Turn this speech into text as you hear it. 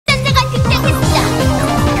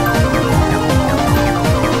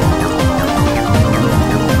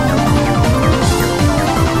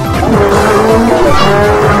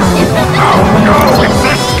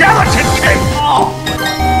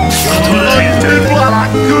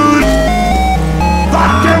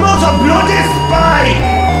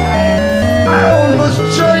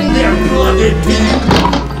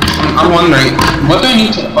I'm wondering, what do I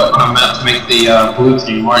need to put on a map to make the blue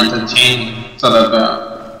team more entertaining, so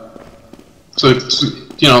that so it's,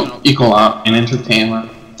 you know, equal out and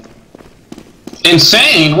entertainment.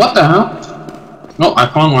 Insane! What the hell? Oh, I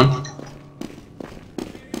found one.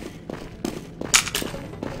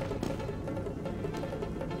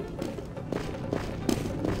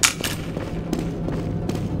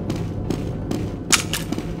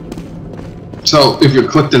 So, if you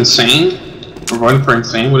clicked insane, or run for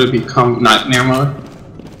insane, would it become nightmare mode?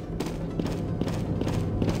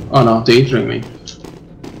 Oh no, daydreaming.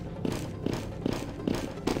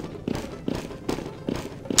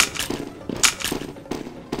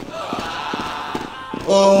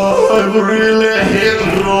 Oh, I'm really a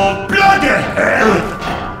hero! Bloody hell!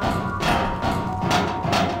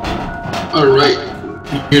 Alright,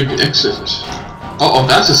 here the exit. Uh oh,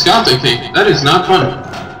 that's a skeleton king. That is not fun.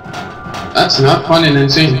 That's not fun and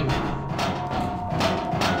insane.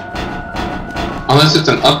 Unless it's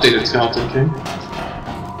an updated skeleton king.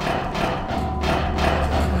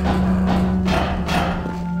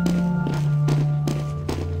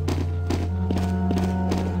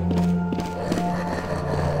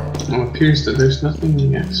 Well, it appears that there's nothing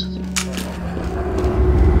in the exit.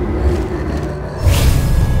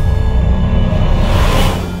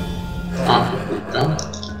 Ah, here we go.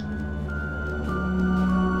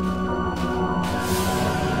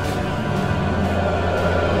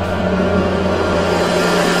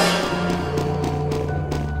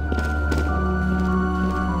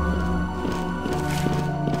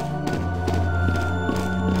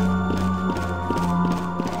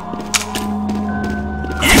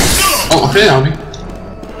 Oh, hey, Albie.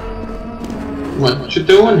 What you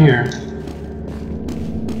doing here?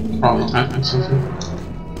 Probably typing something.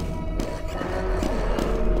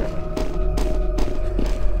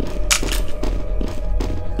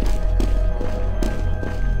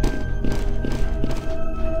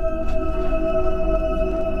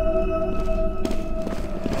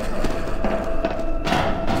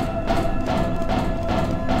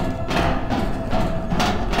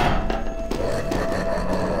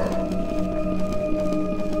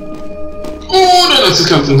 Oh no, that's a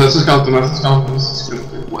skeleton, that's a skeleton, that's a skeleton, that's a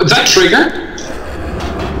skeleton. What, is that trigger?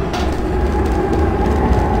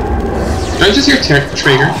 Did I just hear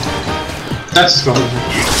trigger? That's a skeleton.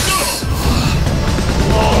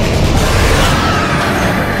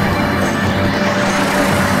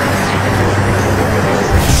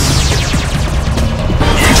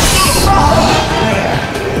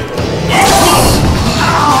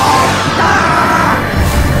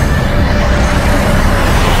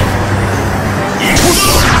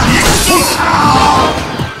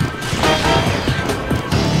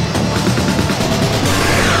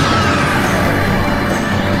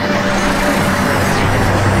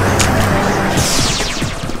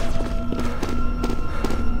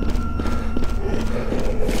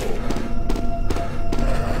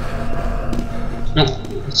 No,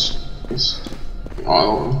 it's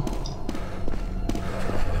all.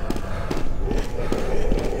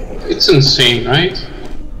 It's insane, right?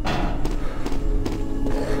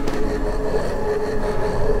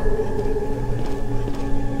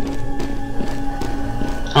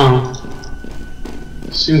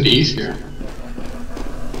 Seemed easier.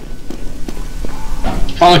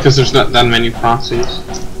 Probably because there's not that many proxies.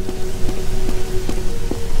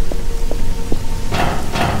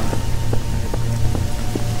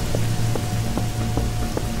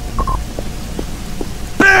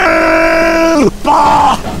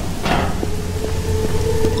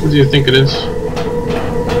 What do you think it is?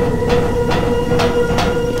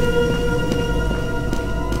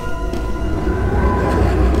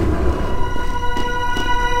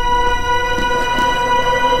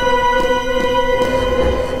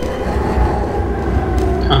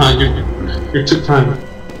 You took time.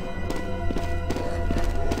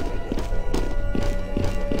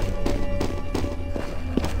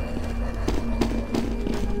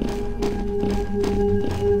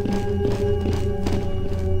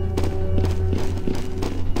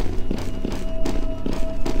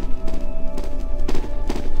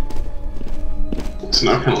 It's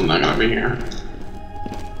not gonna be here.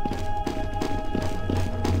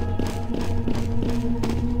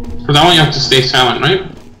 For that one, you have to stay silent, right?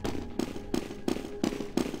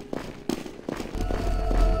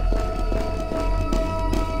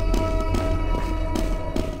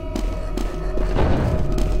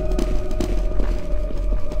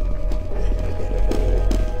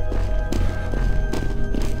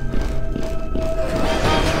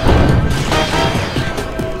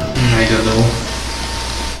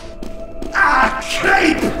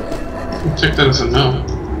 Take that as a no.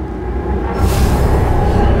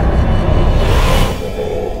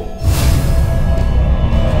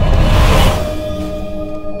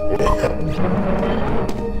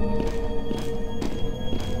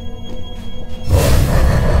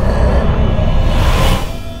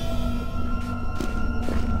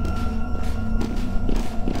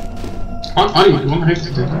 Anyway, what the heck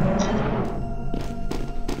did that?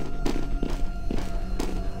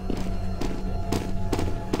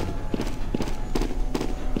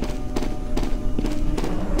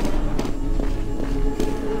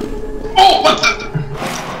 Oh, what the?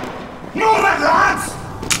 Move it, lads!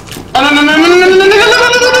 Oh, no.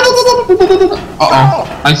 Uh-oh.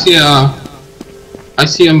 I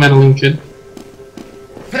see a meddling kid.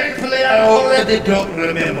 Thankfully, I already don't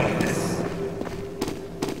remember this.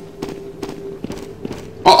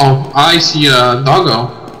 Uh-oh, I see a doggo.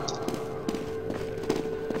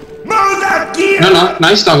 Move that gear! No,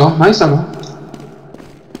 nice doggo. I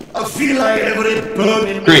feel like every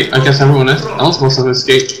burning... Great, I guess everyone else must have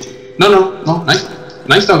escaped. No,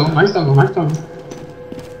 nice doggo.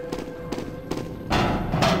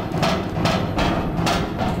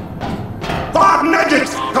 Dark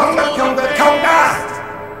magics! Come back!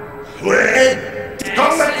 Wait!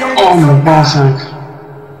 Oh, my ball sack.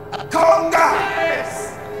 Conga!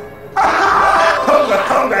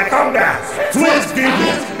 Twist it!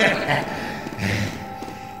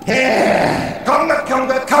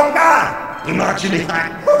 Conga! I'm actually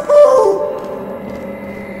fine.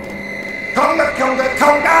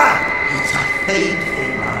 Conga! It's a fateful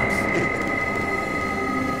love.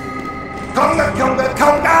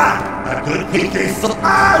 Conga! A good picking so I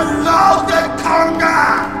love the conga!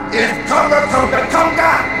 It's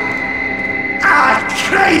conga! I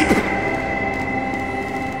creep!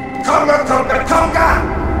 Conga!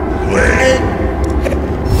 Wait!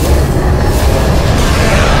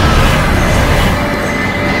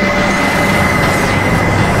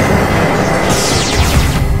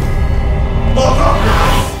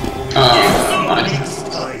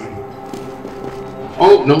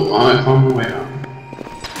 Oh, no, I found my way out.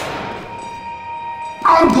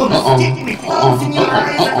 I'm gonna stick me close in your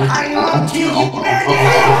eyes and I will kill you.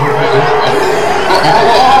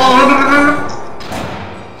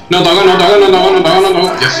 No, doggo.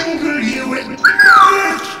 Yes. Anger you with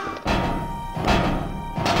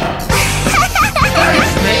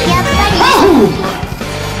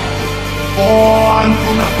Oh, I'm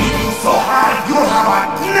gonna beat you so hard you'll have a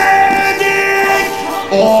medic!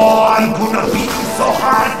 Oh, I'm gonna beat you so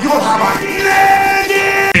hard you'll have a medic!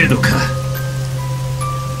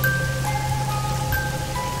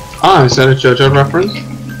 Ah, is that a JoJo reference?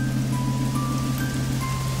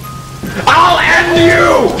 I'll end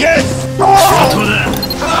you! Yes!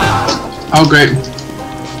 Oh, great.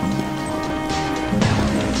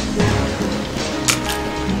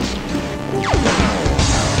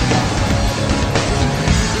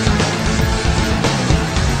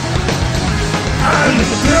 I'm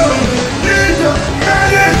still in the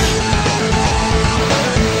medic!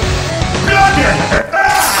 Bloody!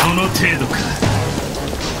 その程度か。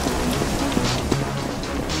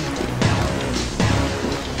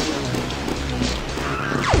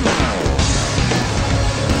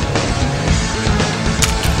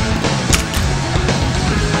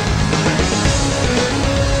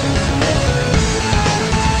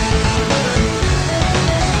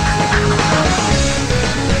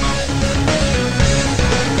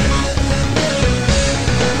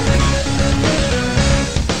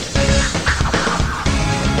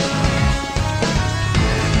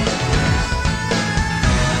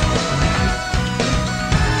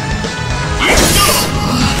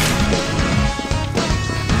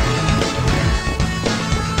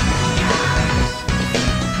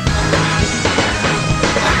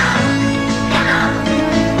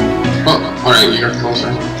Oh, alright, you're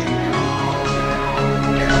closer.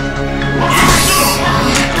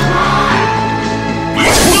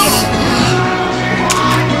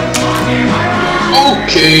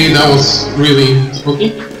 Okay, that was really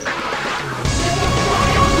spooky.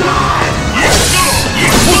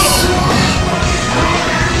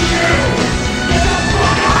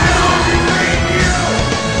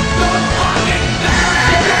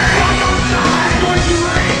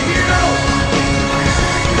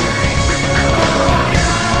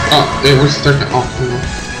 Oh, they were stuck. Oh,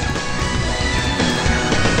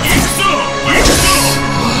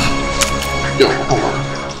 yo, hold on.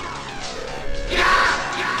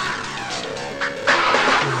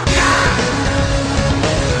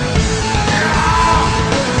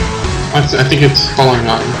 I think it's following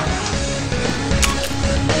on.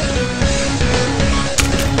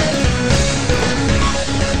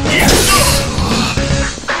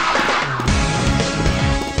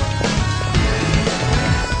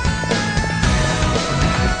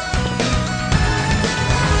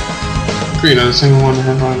 Create a single one to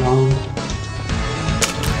have our own.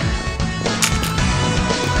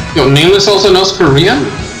 Yo, Nameless also knows Korean?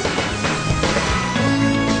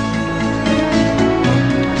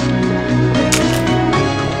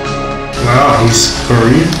 Wow, he's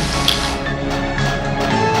Korean?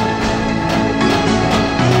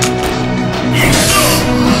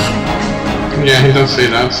 Yeah, he does say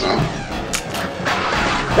that, so.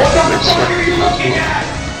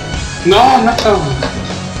 No, I'm not telling him.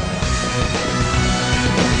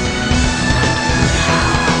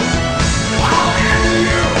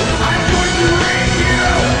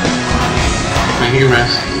 Man, he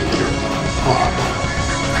rests.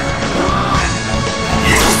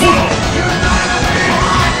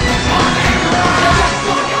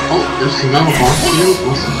 Oh, there's another boss here.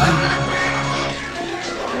 What's the name?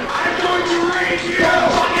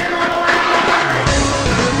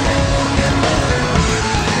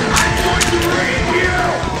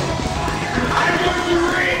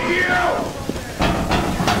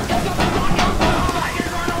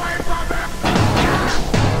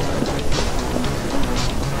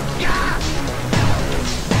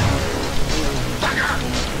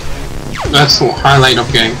 That's the highlight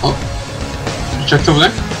of getting. Oh, checked over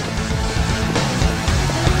there.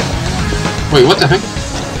 Wait, what the heck?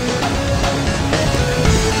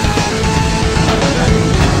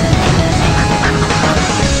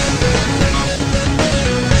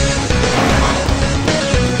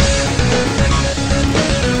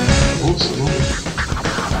 Oh,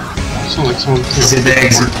 sound like someone. Is it the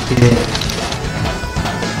exit?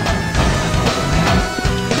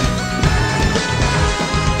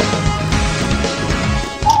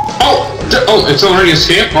 Oh, it's already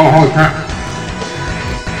escaped? Oh, holy crap.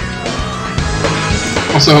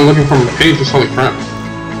 Also, I'm looking from a page, just holy crap.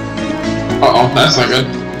 Uh-oh, that's not good.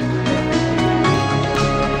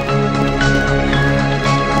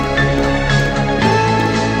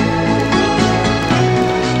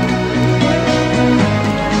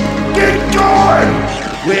 Get going!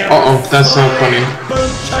 Uh-oh, that's not funny.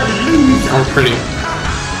 Or pretty.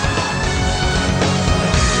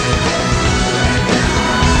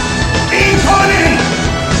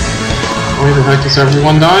 Why the heck is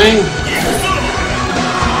everyone dying?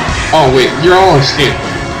 Oh wait, you're all escaped.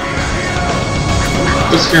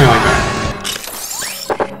 Just scare like that.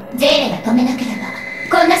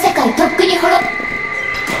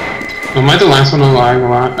 Am I the last one alive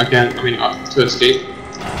again? I mean, to escape?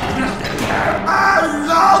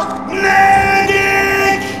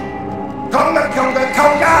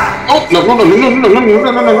 Oh no no no no no no no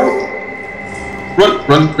no no no!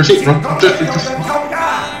 Run, retreat, run, just.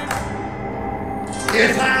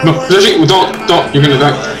 No, Yoshi, don't, you're gonna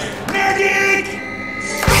die.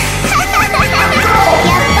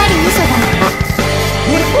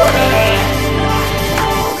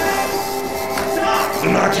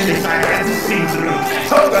 Imagine if I had to see through.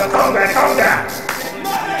 Tonga!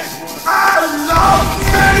 I love